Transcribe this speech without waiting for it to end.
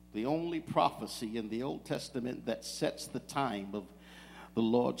the only prophecy in the Old Testament that sets the time of the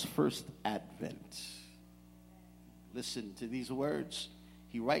Lord's first advent. Listen to these words.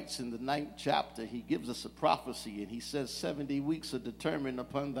 He writes in the 9th chapter, he gives us a prophecy, and he says 70 weeks are determined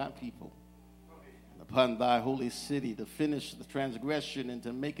upon thy people, and upon thy holy city, to finish the transgression and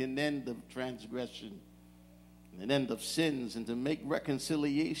to make an end of transgression, and an end of sins, and to make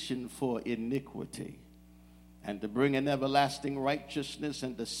reconciliation for iniquity, and to bring an everlasting righteousness,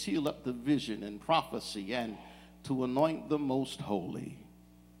 and to seal up the vision and prophecy, and to anoint the most holy.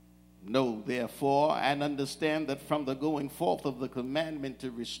 Know therefore and understand that from the going forth of the commandment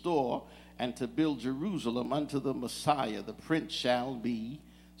to restore and to build Jerusalem unto the Messiah, the Prince, shall be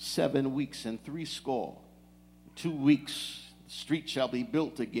 7 weeks and 80. 2 weeks the street shall be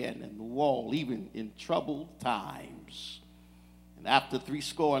built again, and the wall even in troubled times. And after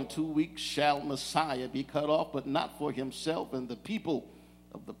 62 weeks shall Messiah be cut off, but not for himself, and the people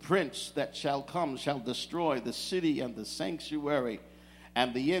of the Prince that shall come shall destroy the city and the sanctuary,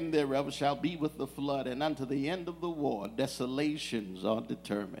 and the end thereof shall be with the flood, and unto the end of the war desolations are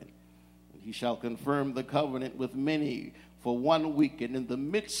determined. And he shall confirm the covenant with many for 1 week, and in the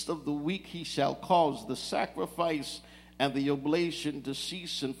midst of the week he shall cause the sacrifice and the oblation to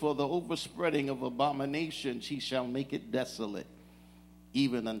cease, and for the overspreading of abominations he shall make it desolate,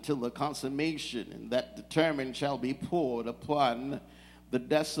 even until the consummation, and that determined shall be poured upon the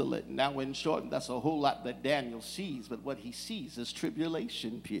desolate. Now, in short, that's a whole lot that Daniel sees, but what he sees is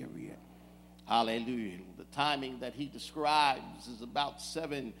tribulation period. Hallelujah. The timing that he describes is about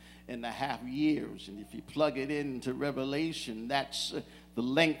 7.5 years, and if you plug it into Revelation, that's the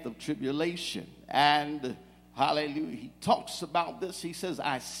length of tribulation. And hallelujah, he talks about this. He says,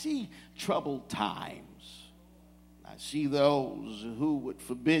 I see troubled times. I see those who would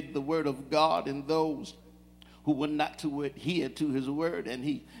forbid the word of God, and those who were not to adhere to his word. And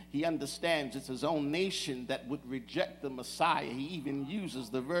he understands it's his own nation that would reject the Messiah. He even uses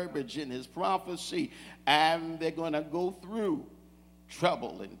the verbiage in his prophecy, and they're going to go through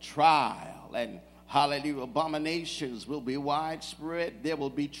trouble and trial, and hallelujah, abominations will be widespread. There will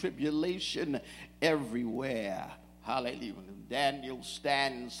be tribulation everywhere. Hallelujah. Daniel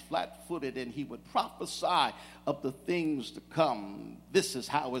stands flat-footed, and he would prophesy of the things to come. This is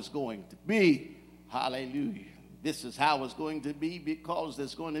how it's going to be. Hallelujah. This is how it's going to be, because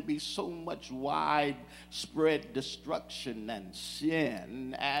there's going to be so much widespread destruction and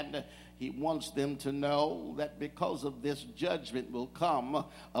sin. And he wants them to know that because of this, judgment will come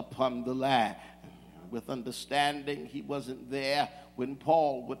upon the land. With understanding, he wasn't there when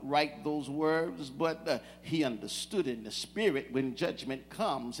Paul would write those words, but he understood in the spirit, when judgment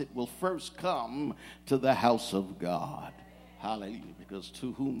comes, it will first come to the house of God. Hallelujah. Because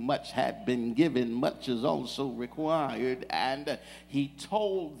to whom much had been given, much is also required. And he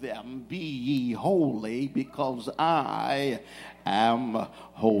told them, be ye holy, because I am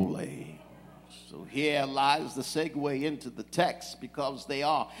holy. So here lies the segue into the text, because they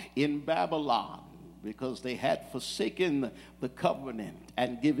are in Babylon, because they had forsaken the covenant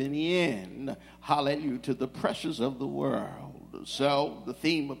and given in, hallelujah, to the pressures of the world. So the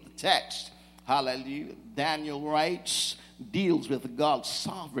theme of the text, hallelujah, Daniel writes, deals with God's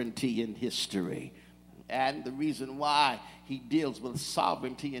sovereignty in history. And the reason why he deals with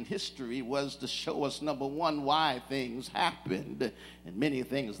sovereignty in history was to show us, number one, why things happened. And many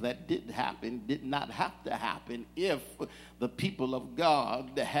things that did happen did not have to happen if the people of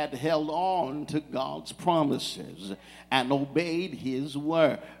God had held on to God's promises and obeyed his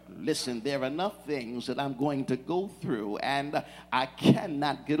word. Listen, there are enough things that I'm going to go through, and I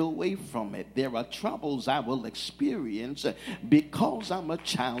cannot get away from it. There are troubles I will experience because I'm a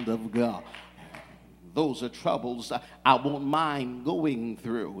child of God. Those are troubles I won't mind going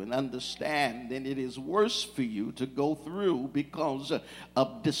through, and understand. And it is worse for you to go through because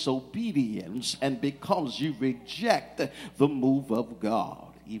of disobedience and because you reject the move of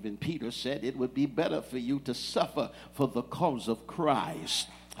God. Even Peter said it would be better for you to suffer for the cause of Christ.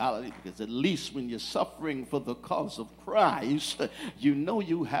 Hallelujah. Because at least when you're suffering for the cause of Christ, you know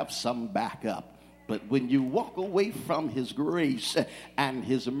you have some backup. But when you walk away from his grace and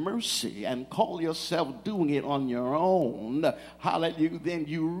his mercy and call yourself doing it on your own, hallelujah, then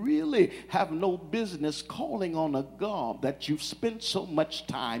you really have no business calling on a God that you've spent so much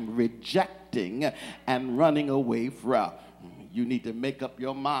time rejecting and running away from. You need to make up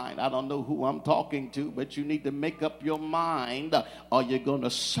your mind. I don't know who I'm talking to, but you need to make up your mind. Are you going to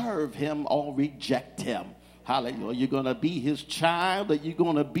serve him or reject him? Hallelujah. Are you going to be his child, or are you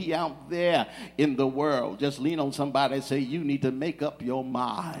going to be out there in the world? Just lean on somebody and say, you need to make up your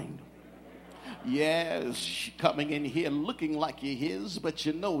mind. Yes, coming in here looking like you're his, but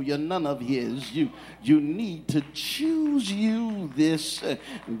you know you're none of his. You need to choose you this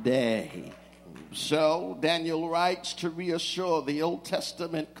day. So Daniel writes to reassure the Old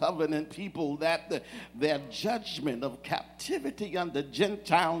Testament covenant people that their judgment of captivity under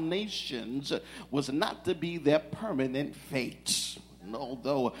Gentile nations was not to be their permanent fate.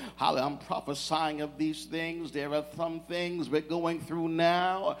 Although I'm prophesying of these things, there are some things we're going through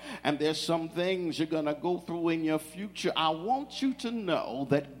now, and there's some things you're going to go through in your future. I want you to know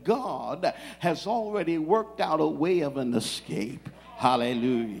that God has already worked out a way of an escape.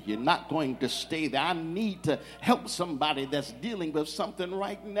 Hallelujah. You're not going to stay there. I need to help somebody that's dealing with something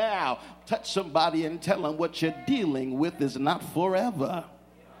right now. Touch somebody and tell them what you're dealing with is not forever.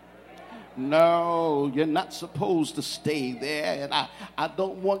 No, you're not supposed to stay there. And I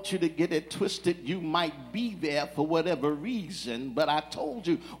don't want you to get it twisted. You might be there for whatever reason. But I told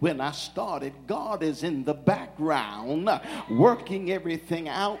you when I started, God is in the background working everything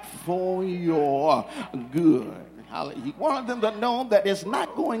out for your good. He wanted them to know that it's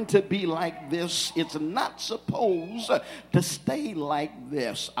not going to be like this. It's not supposed to stay like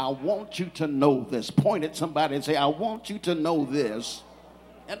this. I want you to know this. Point at somebody and say, I want you to know this.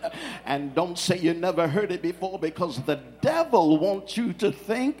 And don't say you never heard it before, because the devil wants you to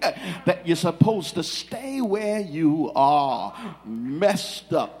think that you're supposed to stay where you are,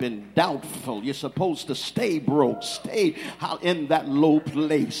 messed up and doubtful. You're supposed to stay broke, stay in that low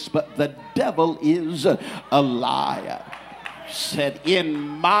place. But the devil is a liar. Said, in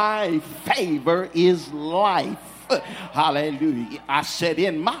my favor is life. Hallelujah. I said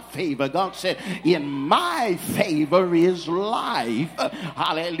in my favor. God said in my favor is life.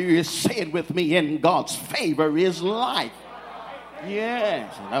 Hallelujah. Say it with me. In God's favor is life.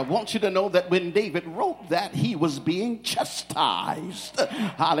 Yes, and I want you to know that when David wrote that, he was being chastised.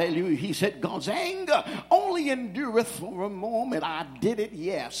 Hallelujah. He said, God's anger only endureth for a moment. I did it,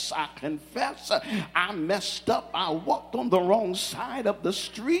 yes. I confess I messed up. I walked on the wrong side of the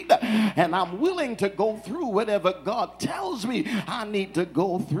street, and I'm willing to go through whatever God tells me I need to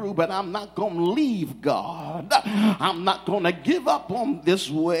go through, but I'm not going to leave God. I'm not going to give up on this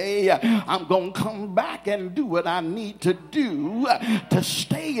way. I'm going to come back and do what I need to do to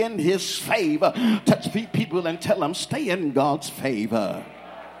stay in his favor. Touch people and tell them, stay in God's favor.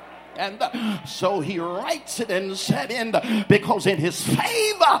 And so he writes it and said, because in his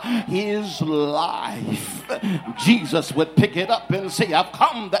favor is life. Jesus would pick it up and say, I've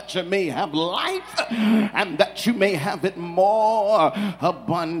come that you may have life and that you may have it more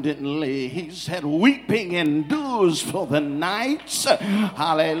abundantly. He said, weeping endures for the nights.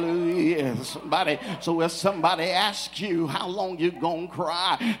 Hallelujah. So if somebody asks you how long you gonna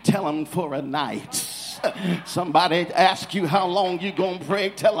cry, tell them for a night. Somebody ask you how long you gonna pray,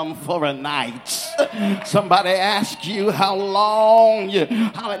 tell them for a night. Somebody ask you how long you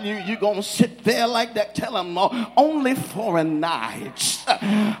gonna sit there like that, tell them only for a night.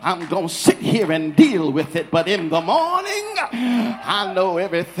 I'm gonna sit here and deal with it, but in the morning I know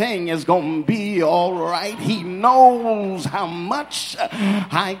everything is gonna be all right. He knows how much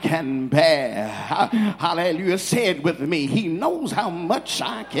I can bear. Hallelujah. Say it with me. He knows how much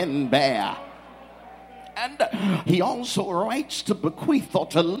I can bear. And he also writes to bequeath or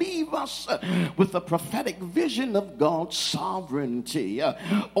to leave us with a prophetic vision of God's sovereignty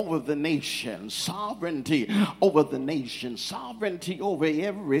over the nation, sovereignty over the nation, sovereignty over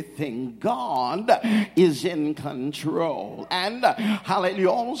everything. God is in control. And hallelujah,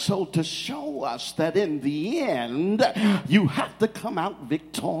 also to show us that in the end, you have to come out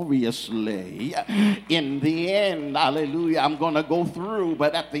victoriously. In the end, hallelujah, I'm going to go through,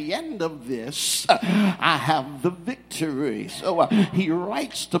 but at the end of this, I have the victory. So he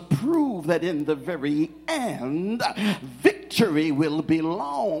writes to prove that in the very end, victory will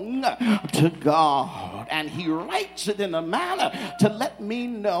belong to God. And he writes it in a manner to let me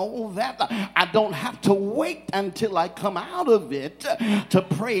know that I don't have to wait until I come out of it to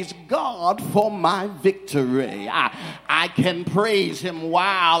praise God for my victory. I can praise him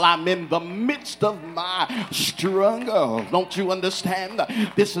while I'm in the midst of my struggle. Don't you understand?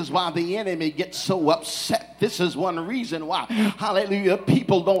 This is why the enemy gets so upset. This is one reason why, hallelujah,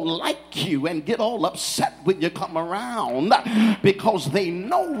 people don't like you and get all upset when you come around, because they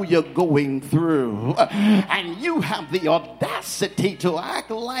know you're going through and you have the audacity to act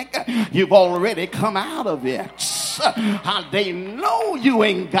like you've already come out of it. They know you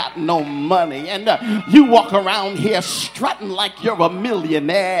ain't got no money and you walk around here strutting like you're a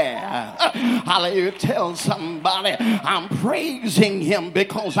millionaire. Hallelujah. Tell somebody, I'm praising him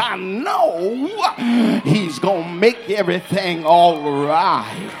because I know he's gonna make everything all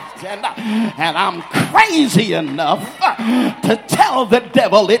right. And I'm crazy enough to tell the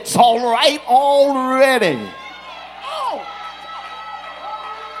devil it's all right already. Oh.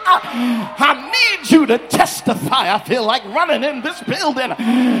 I need you to testify. I feel like running in this building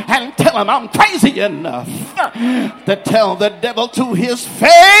and tell him I'm crazy enough to tell the devil to his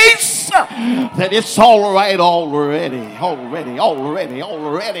face that it's all right already.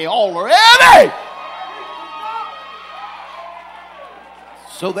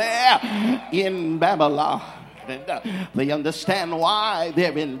 So they're in Babylon. And they understand why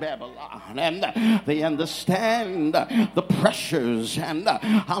they're in Babylon, and they understand the pressures and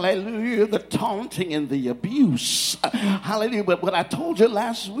hallelujah, the taunting and the abuse, hallelujah. But what I told you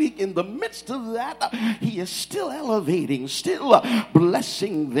last week, in the midst of that, he is still elevating, still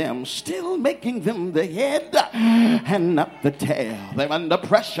blessing them, still making them the head and not the tail. They're under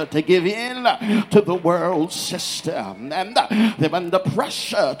pressure to give in to the world system, and they're under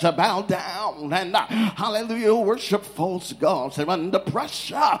pressure to bow down and hallelujah, worship false gods. They're under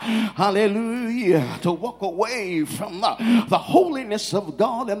pressure, hallelujah, to walk away from the holiness of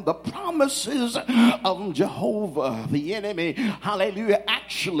God and the promises of Jehovah. The enemy, hallelujah,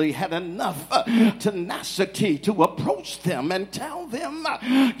 actually had enough tenacity to approach them and tell them,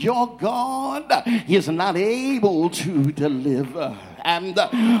 your God is not able to deliver. And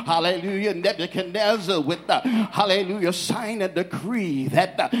hallelujah, Nebuchadnezzar with the hallelujah sign a decree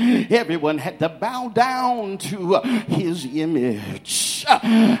that everyone had to bow down to his image.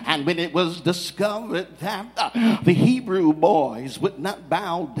 And when it was discovered that the Hebrew boys would not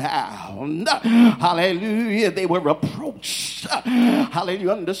bow down, hallelujah, they were approached. Hallelujah,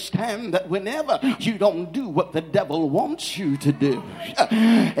 understand that whenever you don't do what the devil wants you to do,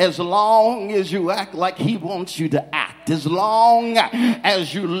 as long as you act like he wants you to act, as long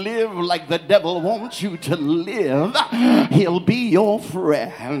as you live like the devil wants you to live, he'll be your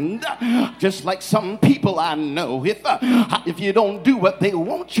friend. Just like some people I know, if you don't do what they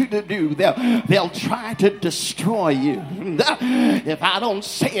want you to do, they'll try to destroy you. If I don't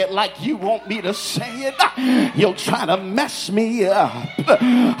say it like you want me to say it, you'll try to mess me up.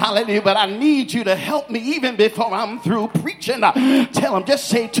 Hallelujah. But I need you to help me even before I'm through preaching. Tell them, just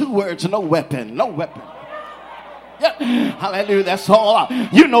say 2 words: no weapon, no weapon. Hallelujah, that's all.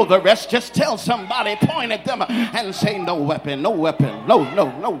 You know the rest. Just tell somebody, point at them and say, no weapon, no weapon, no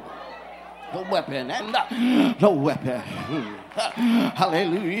weapon, and no weapon.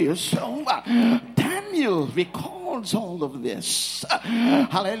 Hallelujah. So Daniel records all of this.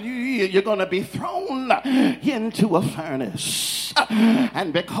 Hallelujah. You're going to be thrown into a furnace.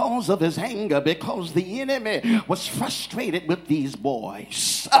 And because of his anger, because the enemy was frustrated with these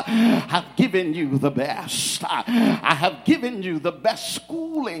boys, I've given you the best. I have given you the best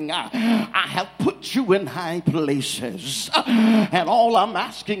schooling. I have put you in high places. And all I'm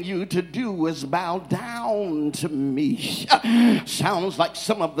asking you to do is bow down to me. Sounds like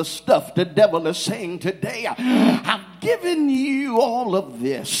some of the stuff the devil is saying today. I've given you all of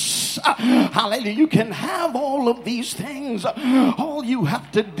this. Hallelujah. You can have all of these things. All you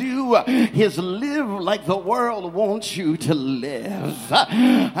have to do is live like the world wants you to live.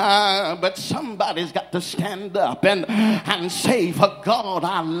 But somebody's got to stand up and say, for God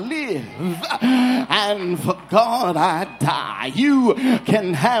I live and for God I die. You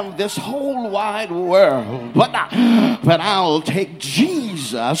can have this whole wide world, but I'll take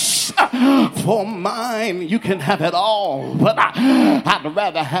Jesus for mine. You can have it all, but I'd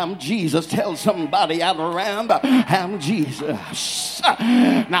rather have Jesus. Tell somebody, I'd rather have Jesus.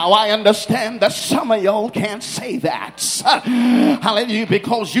 Now I understand that some of y'all can't say that. Hallelujah,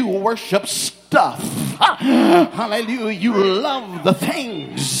 because you worship stuff. Hallelujah, you love the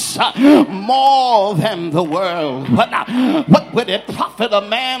things more than the world. What would it profit a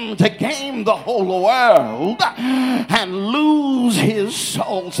man to gain the whole world and lose his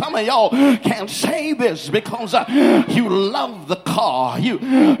soul? Some of y'all can't say this because you love the car, you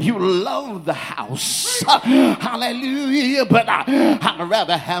love the house. Hallelujah, but I'd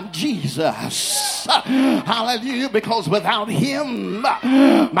rather have Jesus. Hallelujah, because without him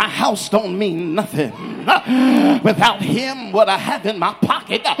my house don't mean nothing. Without him, what I have in my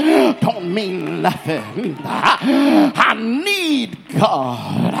pocket don't mean nothing. I need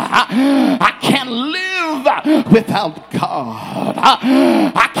God. I can't live without God.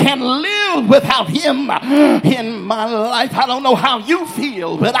 I can't live without him in my life. I don't know how you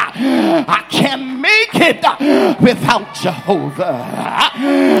feel, but I can't make it without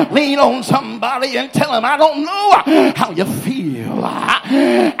Jehovah. Lean on somebody and tell him, I don't know how you feel,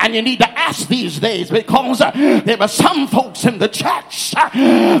 fail. And you need to ask these days, because there are some folks in the church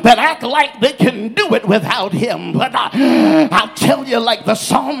that act like they can do it without him. But I'll tell you, like the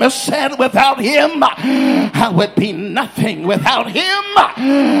psalmist said, without him I would be nothing. Without him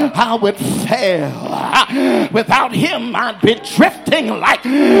I would fail. Without him I'd be drifting like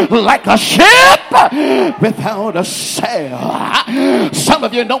a ship without a sail. Some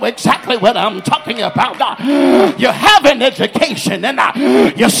of you know exactly what I'm talking about. You have an education and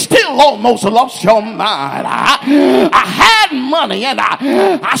you still almost lost your mind. I had money and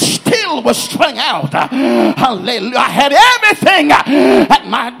I still was strung out. Hallelujah. I had everything at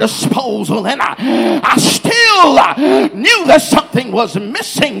my disposal and I still knew that something was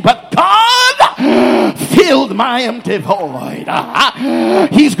missing, but God filled my empty void.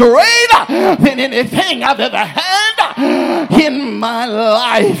 He's greater than anything I've ever had in my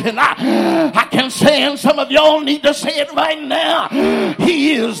life. And I can say, and some of y'all need to say it right now,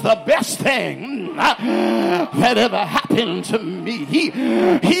 he is the best thing that ever happened to me. He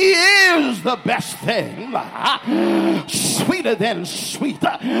is the best thing, sweeter than sweet.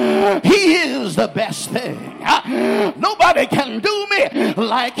 He is the best thing. Nobody can do me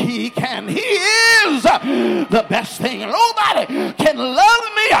like he can. He is the best thing. Nobody can love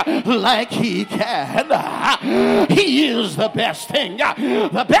me like he can. He is the best thing.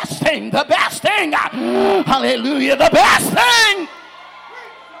 The best thing. The best thing. Hallelujah. The best thing.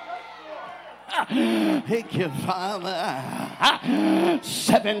 Thank you, Father.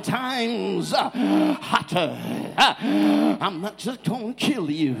 7 times hotter. I'm not just going to kill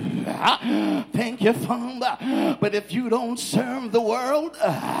you. Thank you, Father. But if you don't serve the world,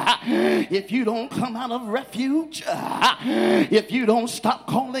 if you don't come out of refuge, if you don't stop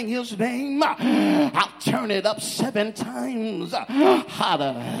calling his name, I'll turn it up 7 times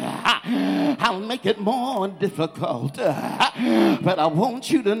hotter. I'll make it more difficult. But I want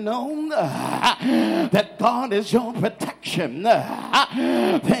you to know that God is your protection.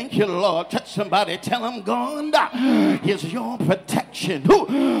 Thank you, Lord. Touch somebody. Tell them God is your protection.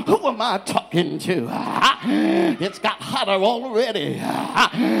 Who am I talking to? It's got hotter already.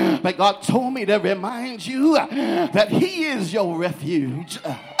 But God told me to remind you that he is your refuge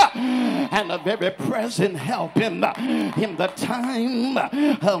and a very present help in the time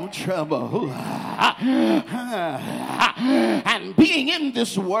of trouble. And being in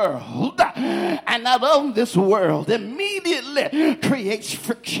this world and not of this world immediately creates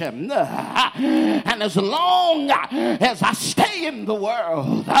friction. And as long as I stay in the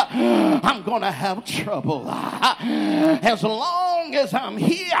world, I'm going to have trouble. As long as I'm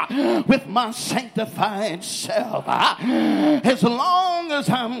here with my sanctified self, as long as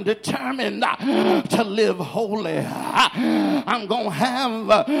I'm determined to live holy, I'm going to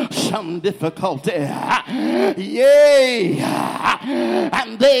have some difficulty. Yea,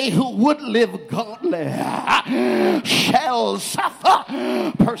 and they who would live godly shall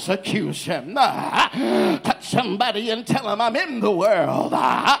suffer persecution. Touch somebody and tell them I'm in the world,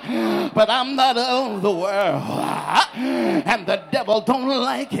 but I'm not of the world. And the devil don't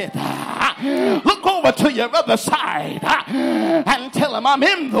like it. Look over to your other side and tell him I'm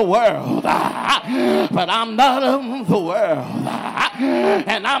in the world, but I'm not of the world.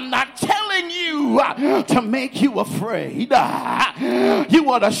 And I'm not telling you to make you afraid. You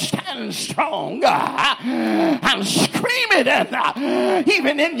want to stand strong and scream it, and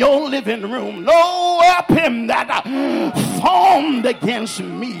even in your living room, no weapon that formed against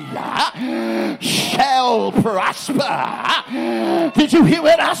me shall prosper. Did you hear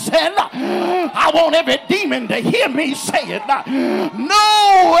what I said? I want every demon to hear me say it.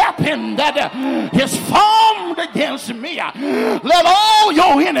 No weapon that is formed against me. Let all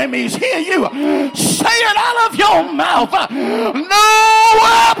your enemies hear you say it out of your mouth. No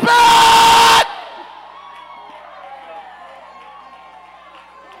weapon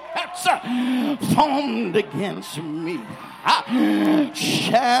that's formed against me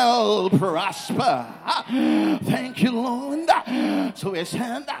shall prosper. Thank you, Lord. So he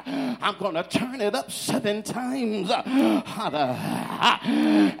said, I'm going to turn it up 7 times hotter.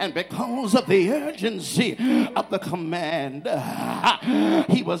 And because of the urgency of the command,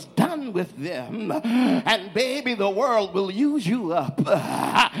 he was done with them. And baby, the world will use you up.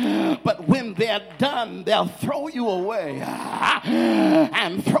 But when they're done, they'll throw you away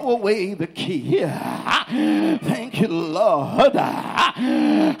and throw away the key. Thank you, Lord.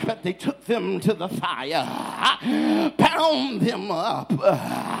 But they took them to the fire, bound them up,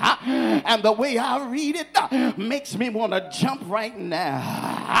 and the way I read it makes me want to jump right now.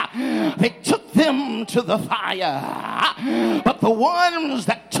 they took them to the fire. But the ones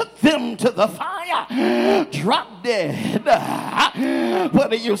that took them to the fire dropped dead.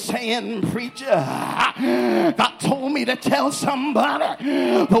 What are you saying, preacher? God told me to tell somebody,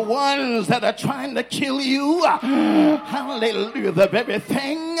 the ones that are trying to kill you, hallelujah, the very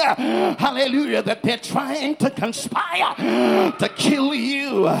thing, hallelujah, that they're trying to conspire to kill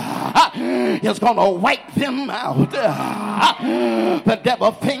you is going to wipe them out. The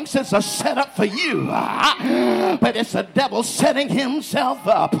devil thinks it's a setup for you, but it's the devil setting himself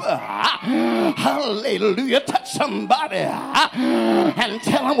up. Hallelujah. Touch somebody and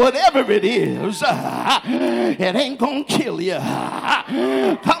tell them whatever it is, it ain't gonna kill you.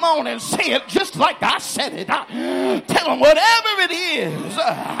 Come on and say it just like I said it. Tell them whatever it is,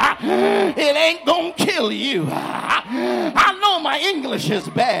 it ain't gonna kill you. I know my English is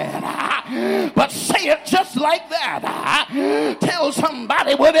bad, but say it just like that. Tell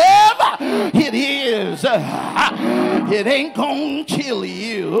somebody whatever it is, it ain't gonna kill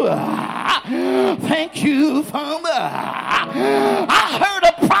you. Thank you, Father. I heard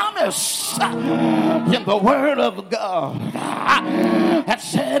a promise in the Word of God that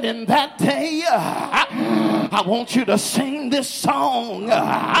said, in that day I want you to sing this song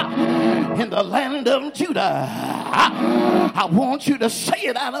in the land of Judah. I want you to say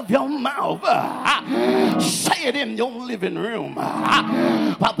it out of your mouth. Say it in your living room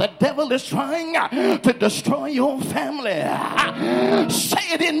while the devil is trying to destroy your family.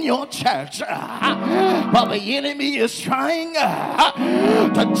 Say it in your church while the enemy is trying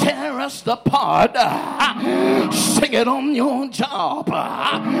to tear us apart. Sing it on your job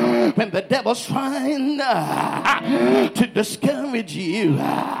when the devil's trying to discourage you.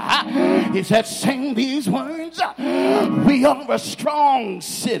 He said, sing these words. We are a strong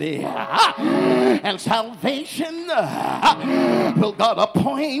city, and salvation will God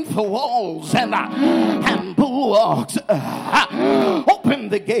appoint for walls and bulwarks. Open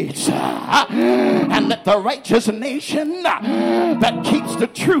the gates and let the righteous nation that keeps the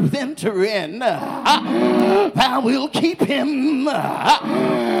truth enter in. Thou will keep him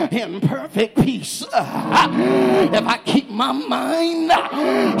in perfect peace if I keep my mind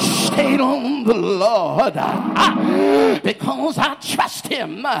stayed on the Lord, because I trust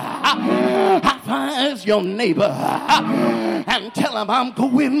him. Advise your neighbor and tell him I'm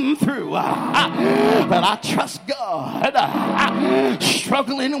going through, but I trust God.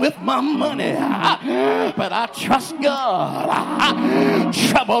 Struggling with my money, but I trust God.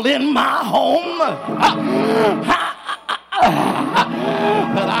 Trouble in my home,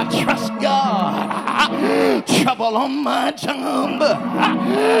 but I trust God. Trouble on my job,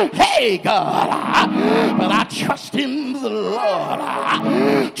 hey God, but I trust in the Lord.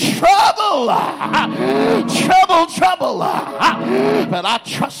 Trouble, but I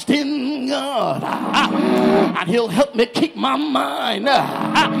trust in God, and he'll help me keep my mind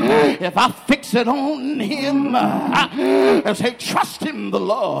if I fix it on him and say trust in the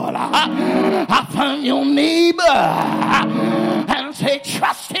Lord. I find your neighbor and say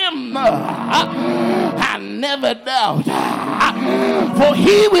trust him. I never doubt, for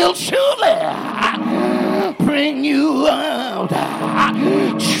he will surely bring you out.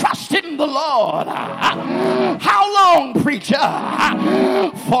 Trust in the Lord. How long, preacher?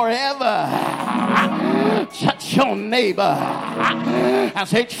 Forever. Touch your neighbor and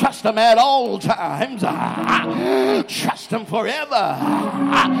say trust him at all times. Trust him forever.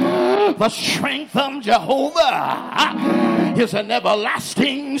 The strength of Jehovah is an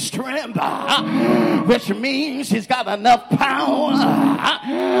everlasting strength, which means he's got enough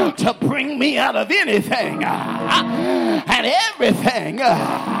power to bring me out of anything and everything.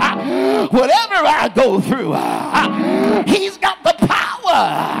 Whatever I go through, he's got the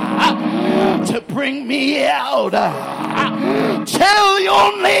power to bring me out. Tell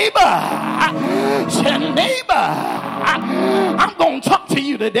your neighbor, say neighbor, I'm going to talk to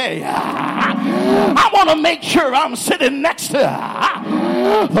you today. I want to make sure I'm sitting next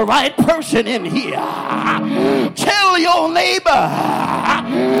to the right person in here. Tell your neighbor,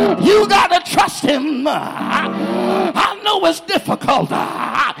 you got to trust him. I know it's difficult,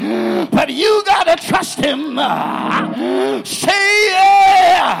 but you got to trust him. Say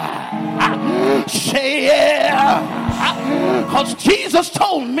yeah. Say yeah. Because Jesus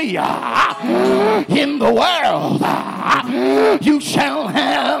told me in the world you shall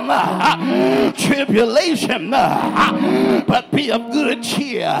have tribulation, but be of good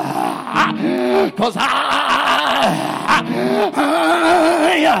cheer, because I've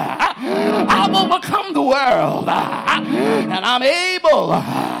overcome the world, and I'm able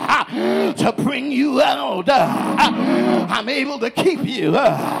to bring you out. I'm able to keep you.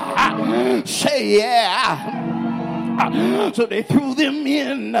 Say yeah. So they threw them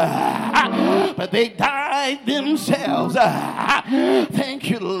in, but they died themselves. Thank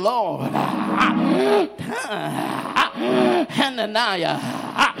you, Lord. Hananiah,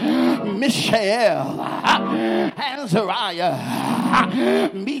 Mishael, Azariah,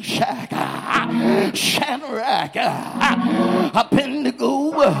 Meshach, Shadrach,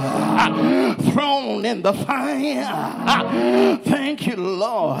 Abednego, thrown in the fire. Thank you,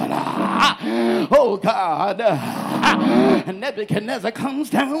 Lord. Oh God. And Nebuchadnezzar comes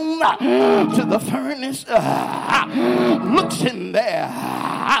down to the furnace, looks in there.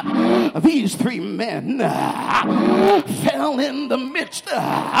 These three men fell in the midst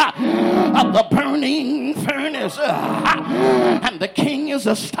of the burning furnace, and the king is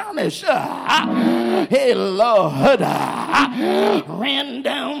astonished. Hey, Lord, ran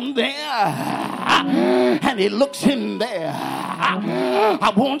down there, and he looks in there.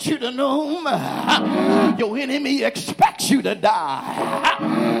 I want you to know your enemy expects you to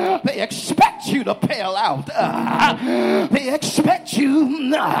die. They expect you to pale out. They expect you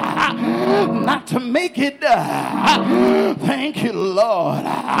not to make it. Thank you, Lord.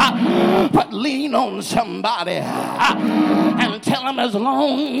 But lean on somebody and tell them, as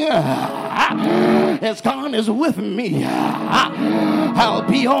long as God is with me, I'll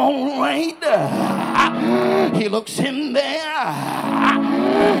be all right. He looks in there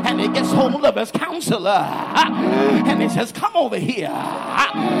and he gets hold of his counselor and he says, come over here.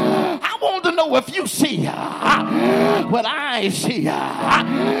 I want to know if you see what I see.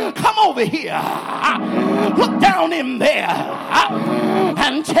 Come over here. Look down in there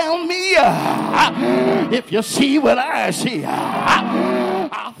and tell me if you see what I see.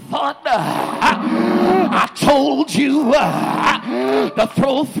 I thought I told you to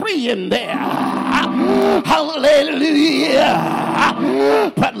throw 3 in there. Hallelujah.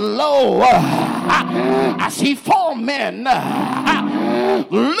 But lo, I see 4 men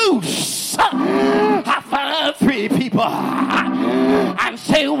loose. I find 3 people and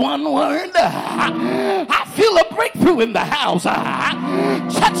say one word. I feel a breakthrough in the house.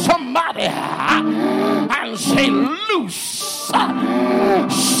 Touch somebody and say, loose.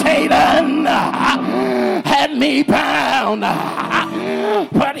 Satan had me bound,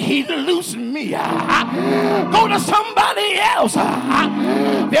 but he loosed me. Go to somebody else.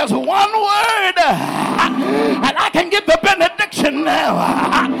 There's one word, and I can give the benediction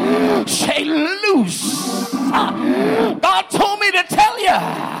now. Say loose. God told me to tell you,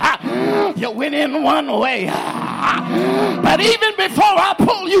 you went in one way, but even before I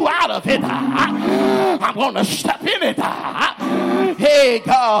pull you out of it, I'm going to step in it. Hey,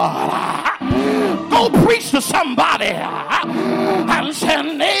 God, go preach to somebody and say,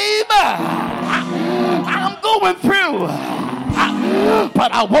 neighbor, I'm going through,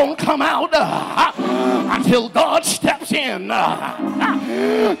 but I won't come out until God steps in.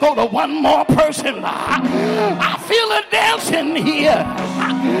 Go to one more person. I feel a dancing here.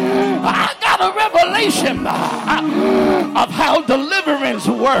 I got a revelation of how deliverance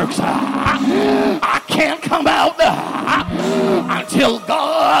works. I can't come out until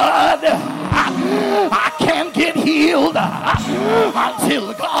God, I can't get healed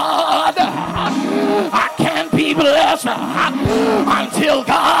until God, I can't be blessed until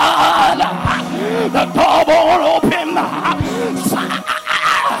God, the door won't open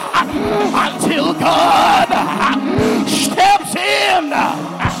until God steps in.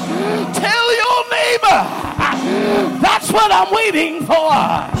 Tell your neighbor, that's what I'm waiting for.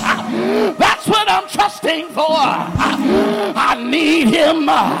 That's what I'm trusting for. I need him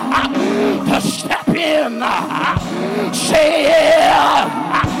to step in. Say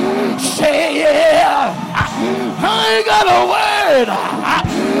yeah. Say yeah. I got a word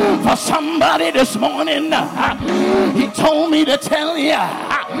for somebody this morning. He told me to tell you,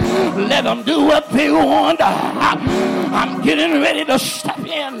 let them do what they want. I'm getting ready to step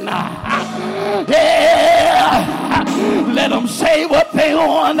in. Yeah. Let them say what they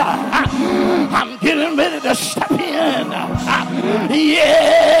want. I'm getting ready to step in.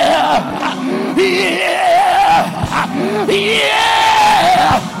 Yeah. Yeah.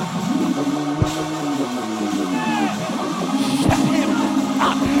 Yeah.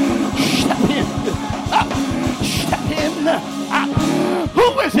 Step in. Who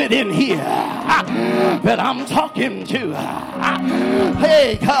is it in here that I'm talking to? Hey,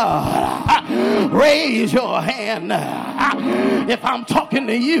 Hey, God, raise your hand. If I'm talking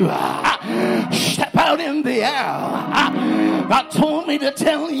to you, step out in the aisle. God told me to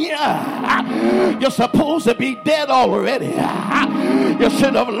tell you, you're supposed to be dead already. You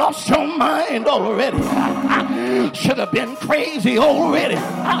should have lost your mind already. Should have been crazy already.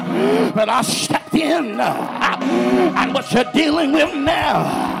 But I stepped in, and what you're dealing with now,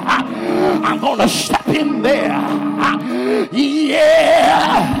 I'm going to step in there. Yeah.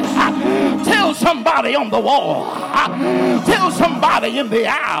 Tell somebody on the wall. Tell somebody in the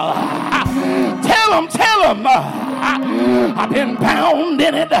aisle. Tell them. I've been bound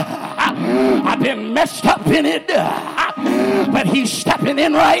in it. I've been messed up in it. But he's stepping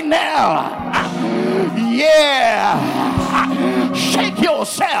in right now. Yeah. Shake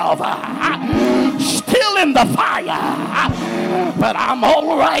yourself. Still in the fire. But I'm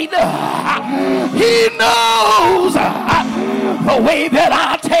all right. He knows the way that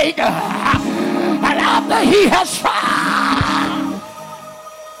I take. And after he has tried,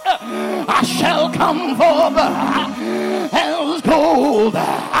 I shall come forth as gold.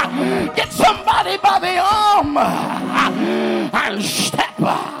 Get somebody by the arm and step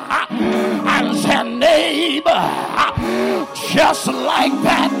and say, neighbor, just like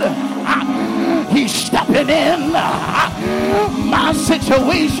that. He's stepping in my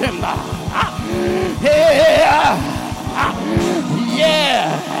situation. Yeah.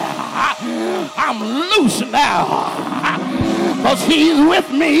 I'm loose now. Because he's with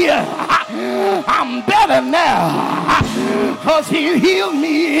me. I'm better now. Because he healed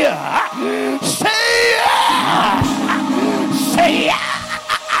me. Say yeah. Say yeah.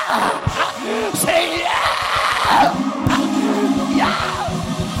 Say yeah. Yeah.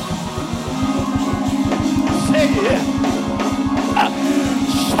 Say yeah.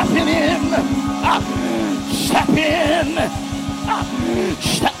 Stepping in. Step in.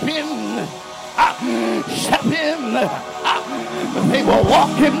 Step in. Step in. They were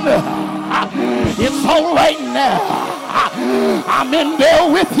walking. It's all right now. I'm in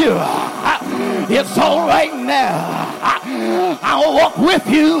there with you. It's all right now. I'll walk with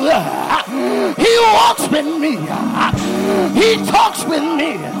you. He walks with me. He talks with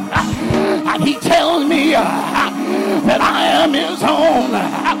me. And he tells me that I am his own.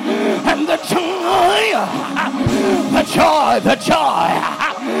 And the joy, the joy, the joy,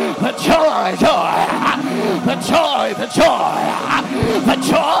 the joy, joy, the joy, the joy, the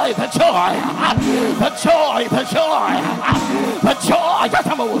joy, the joy, the joy, the joy, the joy,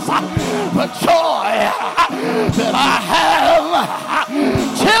 the joy that I have.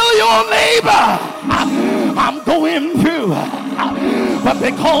 Tell your neighbor I'm going through, but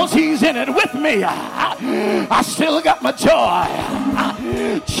because he's in it with me, I still got my joy.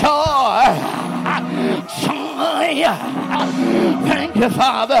 Joy. Joy. Thank you,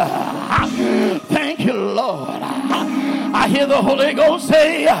 Father. Thank you, Lord. I hear the Holy Ghost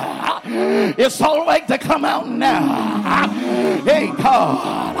say, it's all right to come out now. Hey,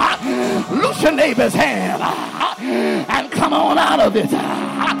 God, loose your neighbor's hand and come on out of it.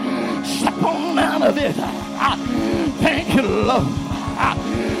 Step on out of it. Thank you, Lord.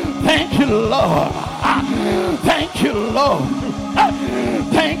 Thank you, Lord. Thank you, Lord.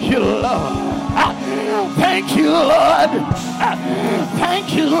 Thank you, Lord. Thank you, Lord.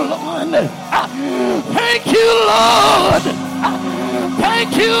 Thank you, Lord. Thank you, Lord.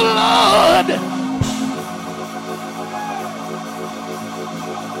 Thank you, Lord.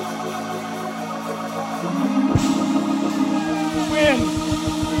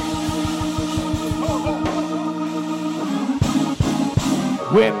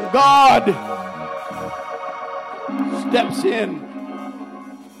 When God steps in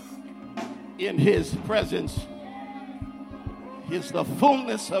his presence is the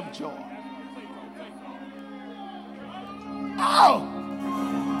fullness of joy. Oh!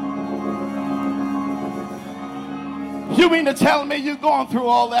 You mean to tell me you're going through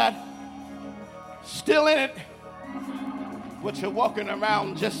all that, still in it, but you're walking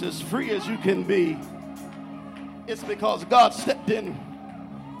around just as free as you can be? It's because God stepped in.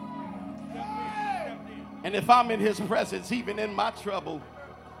 And if I'm in his presence, even in my trouble,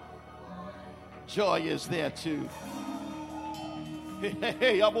 joy is there too.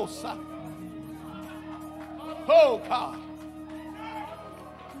 Hey, oh God.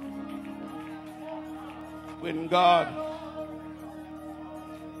 When God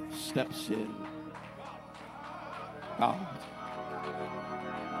steps in, God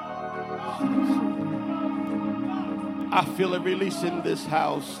steps in. I feel a release in this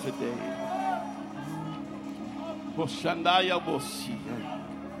house today.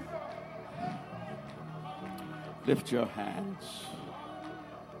 Lift your hands.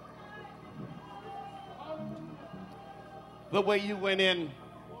 The way you went in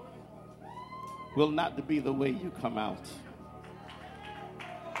will not be the way you come out.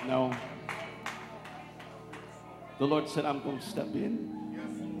 No. The Lord said, I'm going to step in.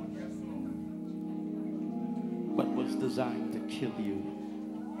 What was designed to kill you,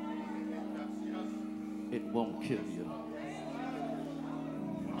 it won't kill you.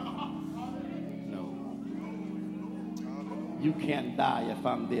 No. You can't die if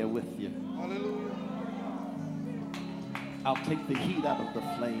I'm there with you. I'll take the heat out of the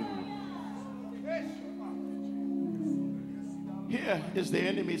flame. Here is the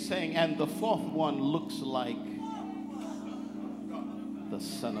enemy saying, and the fourth one looks like the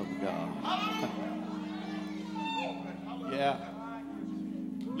Son of God. Yeah.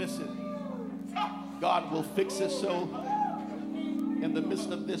 Listen, God will fix it so in the midst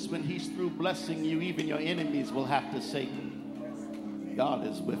of this, when he's through blessing you, even your enemies will have to say, God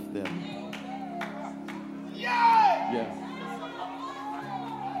is with them. Yeah.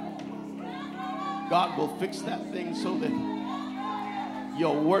 God will fix that thing so that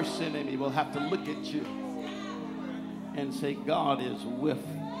your worst enemy will have to look at you and say, God is with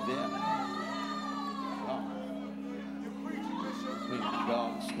them. When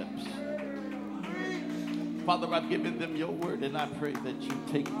God steps. Father, I've given them your word, and I pray that you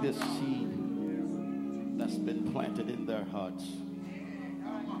take this seed that's been planted in their hearts.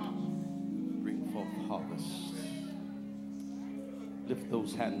 Bring forth harvest. Lift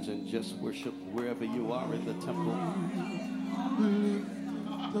those hands and just worship wherever you are in the temple.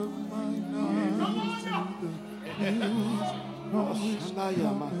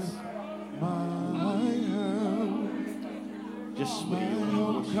 Just where you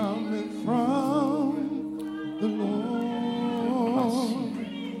are coming from the Lord.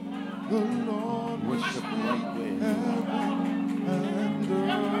 The Lord worship right where you are.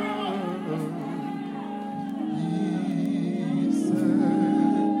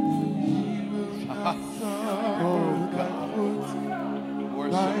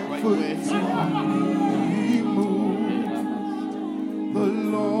 The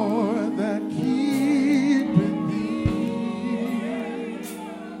Lord that keepeth thee,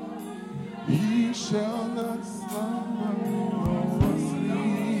 he shall not slumber nor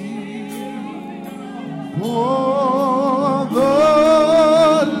sleep. For the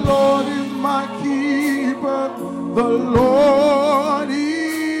Lord is my keeper, the Lord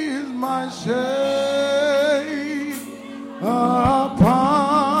is my shade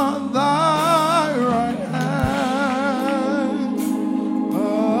upon thy right hand,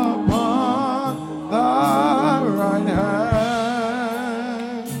 upon thy right hand.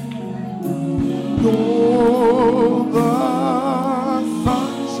 Though the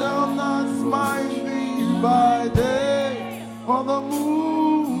sun shall not smite thee by day, or the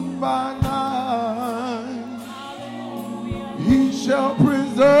moon by night, he shall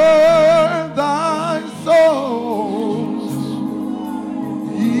preserve thy soul,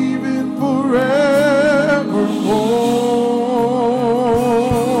 even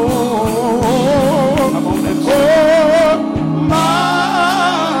forevermore. Come on, let's sing. Oh,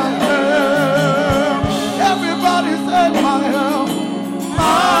 my help. Everybody said my help.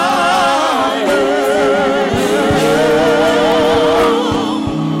 My help.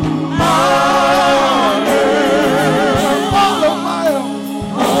 My help. All of my help.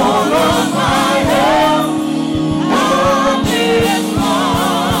 All of my help. Lord is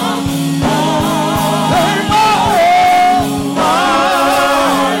long. Say my help. My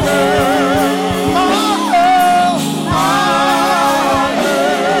help. My help. My help.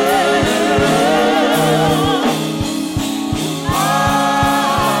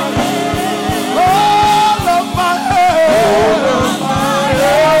 All of my help. All of my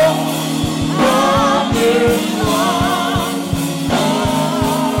help. Lord is long.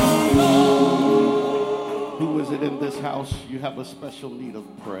 Who is it in this house? You have a special need of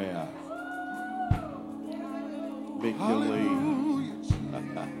prayer. Make your way.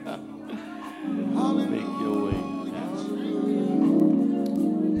 Make your way.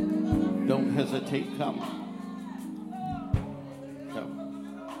 Don't hesitate. Come. Come.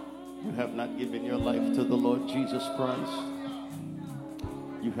 You have not given your life to the Lord Jesus Christ.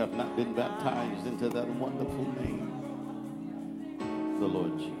 You have not been baptized into that wonderful name, the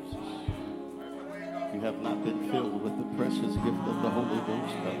Lord Jesus. You have not been filled with the precious gift of the Holy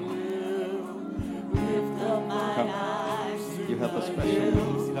Ghost. Come. You have a special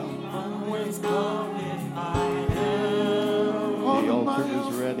need. Come. The altar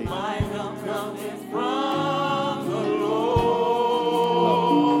is ready.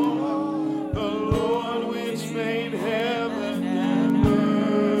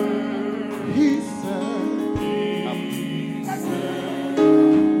 He said,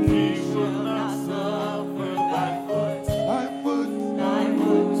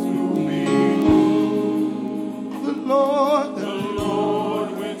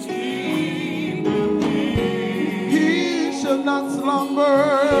 not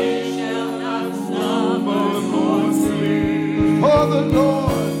slumber. He shall not slumber nor sleep. For the Lord.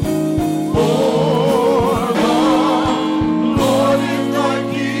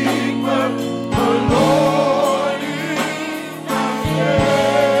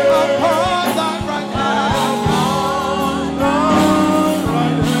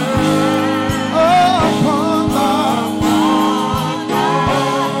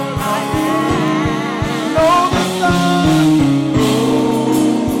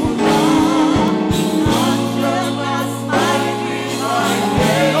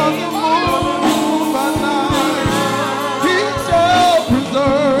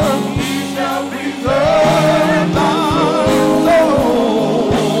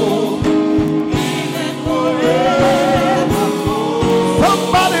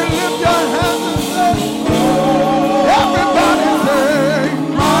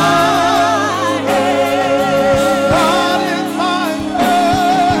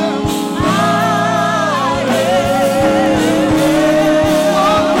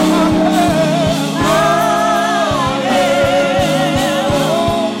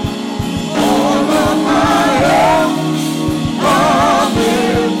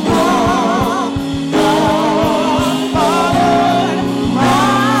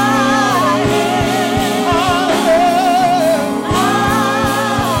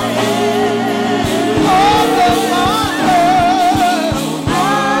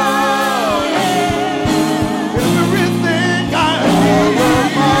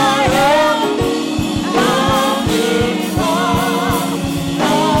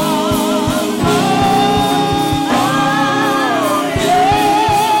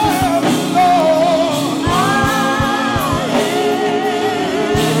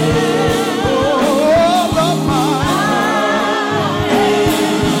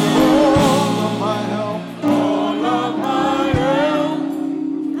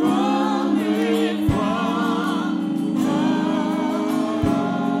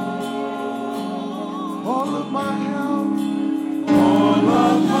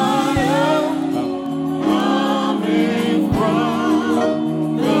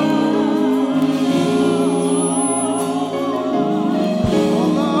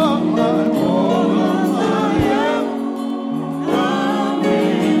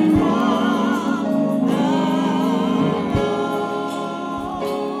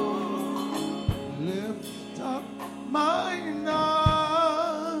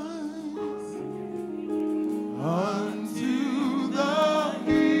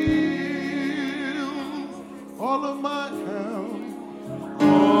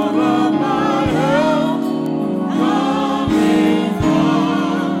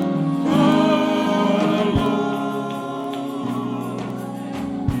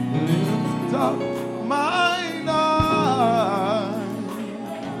 Up